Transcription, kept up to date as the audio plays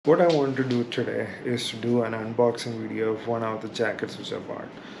What I want to do today is to do an unboxing video of one of the jackets which I bought.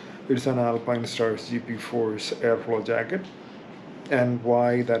 It's an Alpinestars GP Force airflow jacket, and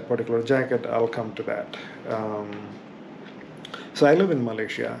why that particular jacket, I'll come to that. So I live in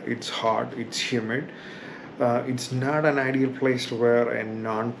Malaysia. It's hot, it's humid. It's not an ideal place to wear a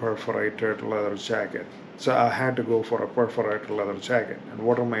non-perforated leather jacket. So I had to go for a perforated leather jacket. And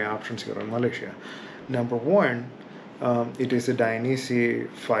what are my options here in Malaysia? Number one, it is a dainese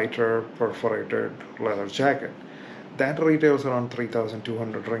fighter perforated leather jacket. That retails around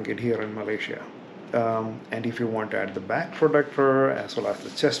 3,200 ringgit here in Malaysia. And if you want to add the back protector as well as the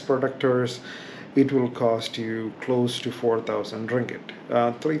chest protectors, it will cost you close to 4,000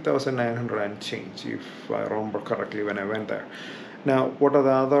 ringgit, 3,900 and change if I remember correctly when I went there. Now, what are the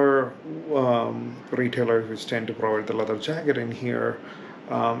other retailers which tend to provide the leather jacket in here?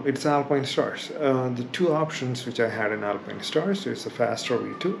 It's Alpinestars. The two options which I had in Alpinestars is the Faster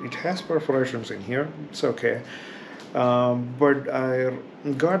V2. It has perforations in here, it's okay. But I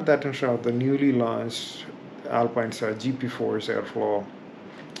got the attention of the newly launched Alpinestars GP Force Airflow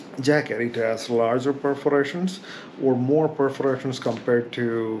jacket. It has larger perforations or more perforations compared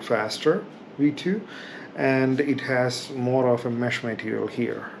to Faster V2, and it has more of a mesh material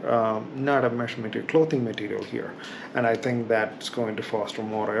here, not a mesh material, clothing material here, and I think that's going to foster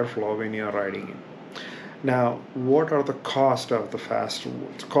more airflow when you're riding it. Now, what are the cost of the Faster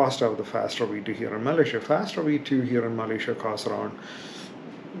V2 here in Malaysia? Faster V2 here in Malaysia costs around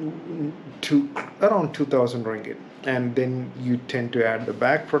 2,000 ringgit, and then you tend to add the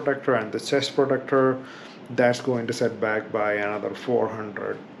back protector and the chest protector. That's going to set back by another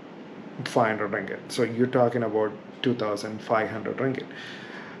 500 ringgit. So you're talking about 2,500 ringgit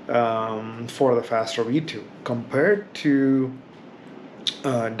for the Faster V2 compared to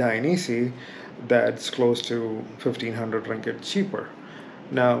dainese. That's close to 1,500 ringgit cheaper.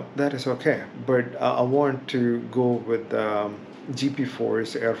 Now that is okay, but I want to go with the GP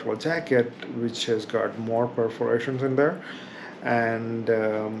Force airflow jacket, which has got more perforations in there, and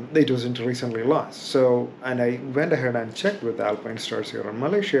it wasn't recently launched. So, and I went ahead and checked with Alpinestars here in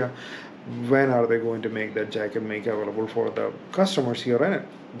Malaysia, when are they going to make that jacket make available for the customers here in it?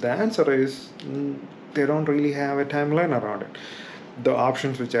 The answer is they don't really have a timeline around it. The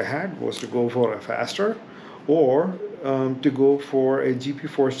options which I had was to go for a Faster or to go for a GP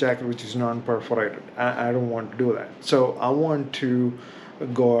Force jacket which is non-perforated. I don't want to do that. So I want to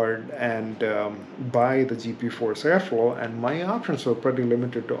go and buy the GP Force Airflow, and my options were pretty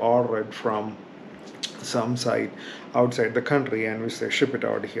limited to order it from some site outside the country and which they ship it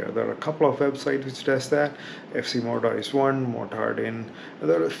out here. There are a couple of websites which does that. FC Motor is one, Motardin.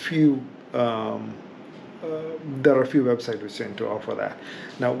 There are a few websites which tend to offer that.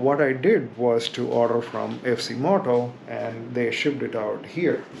 Now what I did was to order from FC Moto, and they shipped it out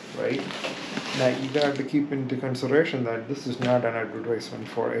here, right? Now you got to keep into consideration that this is not an advertisement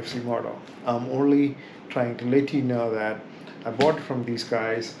for FC Moto. I'm only trying to let you know that I bought it from these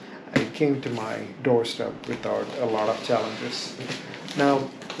guys. It came to my doorstep without a lot of challenges. Now,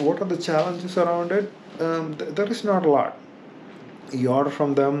 what are the challenges around it? There is not a lot. You order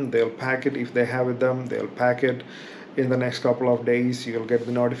from them, they'll pack it. If they have it them, they'll pack it. In the next couple of days, you'll get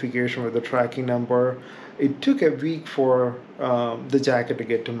the notification with the tracking number. It took a week for the jacket to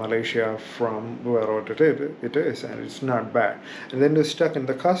get to Malaysia from wherever it is, and it's not bad. And then they're stuck in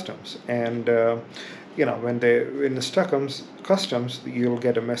the customs, and when they in the customs, you'll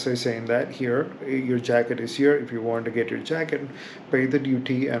get a message saying that here your jacket is here. If you want to get your jacket, pay the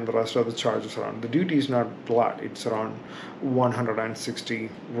duty and the rest of the charges around. The duty is not a lot. It's around 160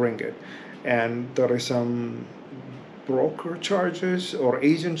 ringgit, and there is some broker charges or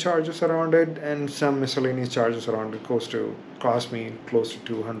agent charges around it, and some miscellaneous charges around it. Cost me close to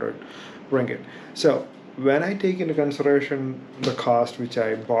 200 ringgit. So when I take into consideration the cost which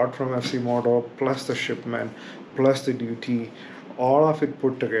I bought from FC Moto, plus the shipment, plus the duty, all of it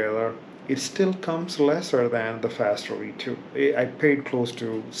put together, it still comes lesser than the Faster V2. I paid close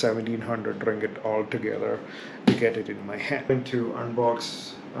to 1,700 ringgit altogether to get it in my hand. I'm going to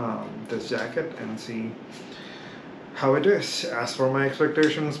unbox this jacket and see how it is. As for my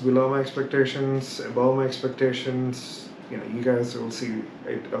expectations, below my expectations, above my expectations, you guys will see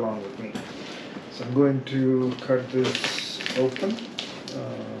it along with me. So I'm going to cut this open,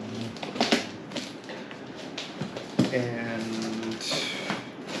 and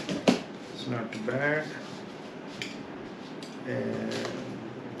it's not too bad. And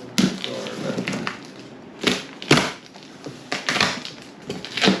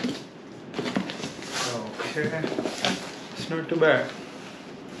okay, it's not too bad,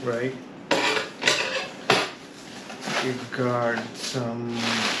 right? It got some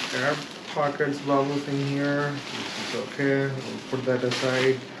air pockets bubbles in here, which is okay. We'll put that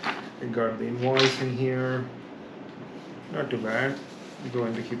aside. It got the invoice in here. Not too bad. I'm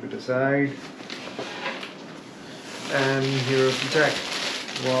going to keep it aside. And here's the jacket.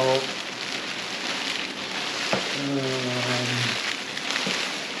 Well,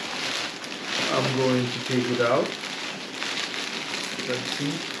 I'm going to take it out. Let's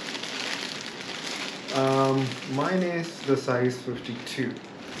see. Mine is the size 52,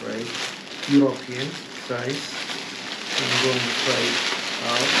 right? European size. I'm going to try it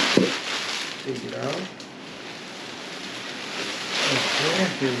out. Take it out. Okay,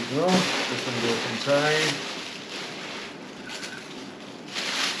 here we go. This one goes inside.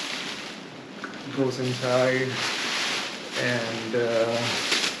 Goes inside, and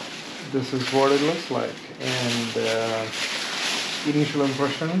this is what it looks like. And initial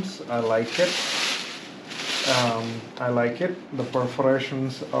impressions, I like it. The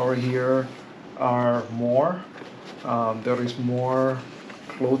perforations over here are more. There is more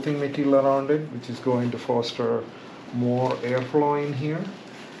clothing material around it, which is going to foster more airflow in here,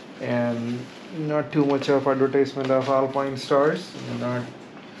 and not too much of advertisement of Alpinestars.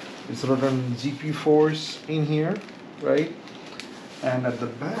 It's written GP Force in here, right? And at the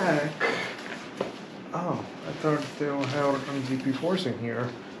back, oh, I thought they will have written GP Force in here,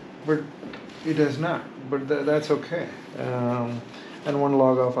 but it does not. But that's okay. And one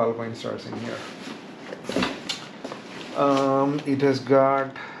log of Alpinestars in here. It has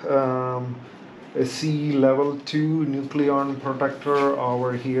got a C level 2 nucleon protector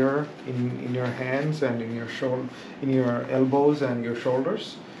over here in your hands and in your elbows and your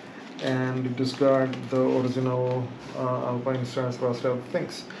shoulders. And it has got the original Alpinestars rust out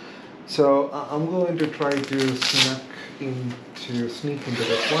things. So I'm going to try to sneak into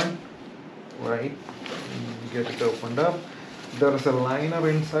this one, right? Get it opened up. There is a liner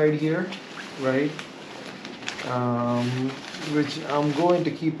inside here, right? Which I'm going to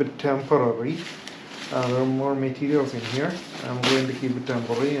keep it temporary. There are more materials in here. I'm going to keep it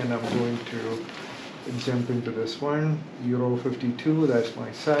temporary, and I'm going to jump into this one, Euro 52, that's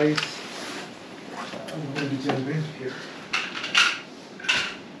my size. I'm going to jump in here.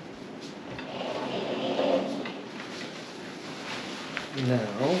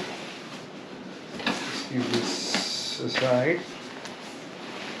 Now, let's give this aside.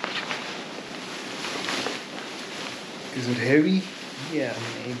 Is it heavy? Yeah,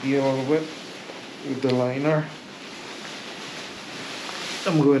 maybe a little bit with the liner.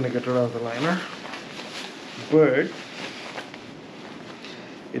 I'm going to get rid of the liner. But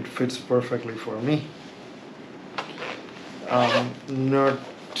it fits perfectly for me. Not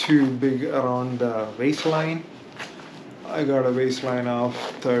too big around the waistline. I got a waistline of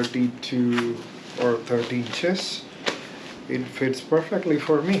 32 or 30 inches. It fits perfectly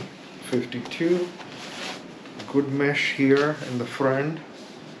for me. 52. Good mesh here in the front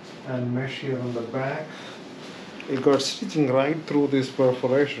and mesh here on the back. It got stitching right through these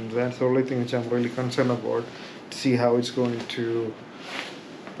perforations. That's the only thing which I'm really concerned about, to see how it's going to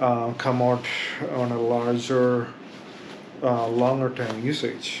come out on a larger, longer term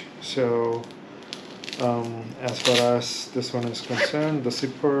usage. So as far as this one is concerned, the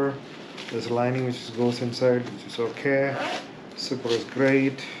zipper, there's a lining which goes inside, which is okay. Zipper is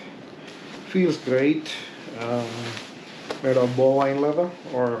great, feels great. Made of bovine leather,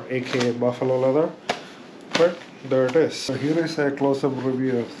 or aka buffalo leather, but there it is. So here is a close-up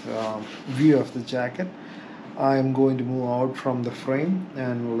review of view of the jacket. I am going to move out from the frame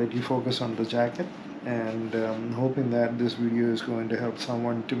and let you focus on the jacket, and hoping that this video is going to help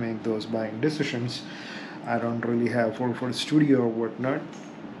someone to make those buying decisions. I don't really have full studio or whatnot,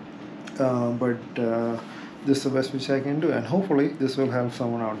 but this is the best which I can do, and hopefully this will help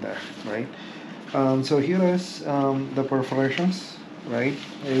someone out there, right? So here is the perforations, right?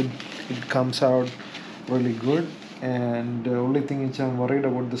 It comes out really good, and the only thing which I'm worried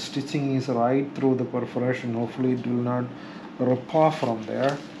about, the stitching is right through the perforation. Hopefully it will not rip off from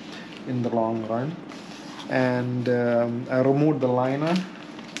there in the long run. And I removed the liner,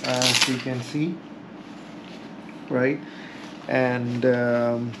 as you can see, right? And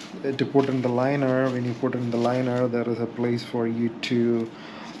to put in the liner, when you put in the liner, there is a place for you to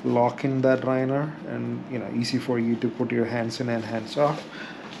lock in that liner, and easy for you to put your hands in and hands off.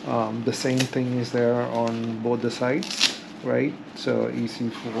 The same thing is there on both the sides, right? So easy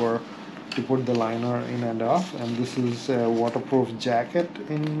to put the liner in and off. And this is a waterproof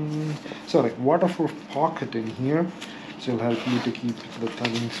waterproof pocket in here, so it'll help you to keep the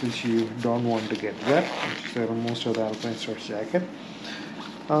things which you don't want to get wet, which is there on most of the Alpinestars jacket.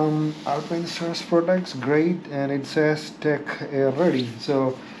 Alpinestars products great, and it says tech air ready,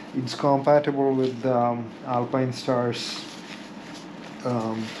 so it's compatible with the Alpinestars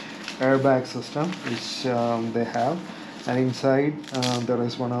um, airbag system which they have, and inside there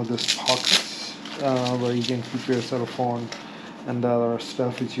is one of these pockets where you can keep your cell phone and the other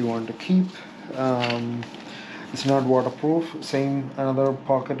stuff which you want to keep. It's not waterproof. Same another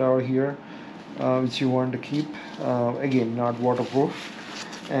pocket over here which you want to keep, again not waterproof.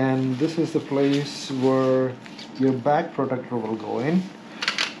 And this is the place where your back protector will go in.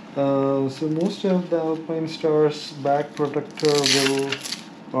 So most of the Alpinestars back protector will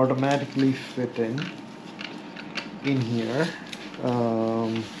automatically fit in here.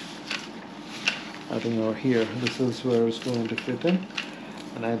 I think over here this is where it's going to fit in,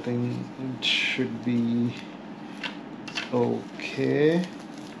 and I think it should be okay.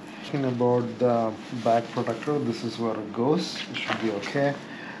 Talking about the back protector, this is where it goes. It should be okay.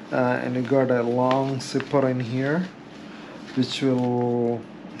 And you got a long zipper in here which will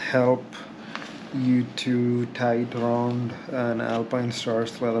help you to tie it around an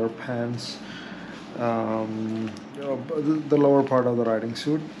Alpinestars leather pants, the lower part of the riding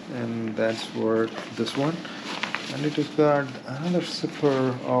suit, and that's where this one. And it has got another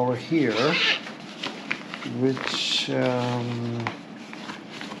zipper over here which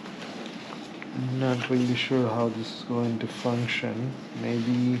I'm not really sure how this is going to function.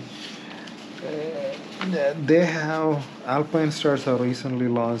 Maybe they have Alpinestars have recently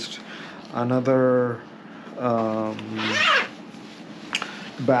launched another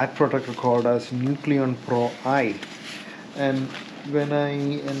back protector called as Nucleon Pro I, and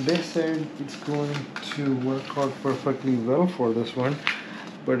they said it's going to work out perfectly well for this one,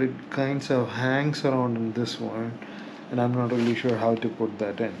 but it kind of hangs around in this one, and I'm not really sure how to put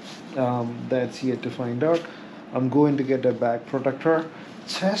that in. That's yet to find out. I'm going to get a back protector.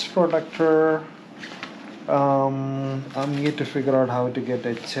 Chest protector, I'm yet to figure out how to get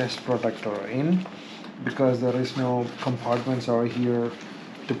a chest protector in, because there is no compartments over here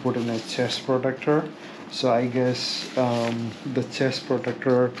to put in a chest protector. So I guess the chest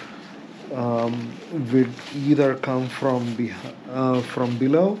protector would either come from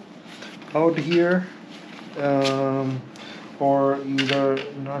below out here, or either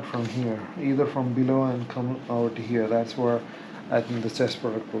not from here, either from below and come out here. That's where I think the chest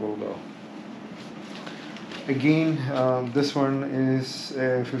protector will go. Again, this one is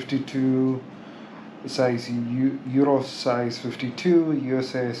a 52 size, Euro size 52,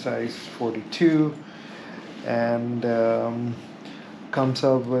 USA size 42, and comes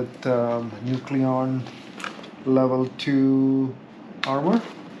up with Nucleon level 2 armor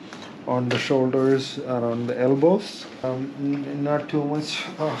on the shoulders, around the elbows. Not too much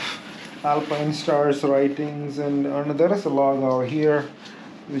of Alpinestars writings, and there is a log over here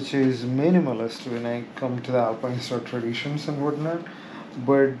which is minimalist when I come to the Alpinestars traditions and whatnot,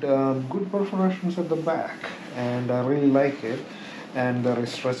 but good perforations at the back, and I really like it. And there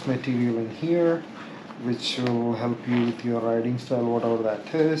is stretch material in here which will help you with your riding style, whatever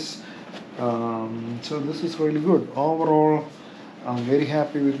that is. So this is really good. Overall, I'm very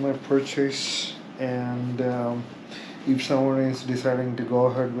happy with my purchase, and if someone is deciding to go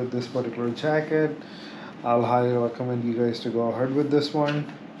ahead with this particular jacket, I'll highly recommend you guys to go ahead with this one.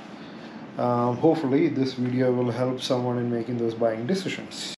 Hopefully this video will help someone in making those buying decisions.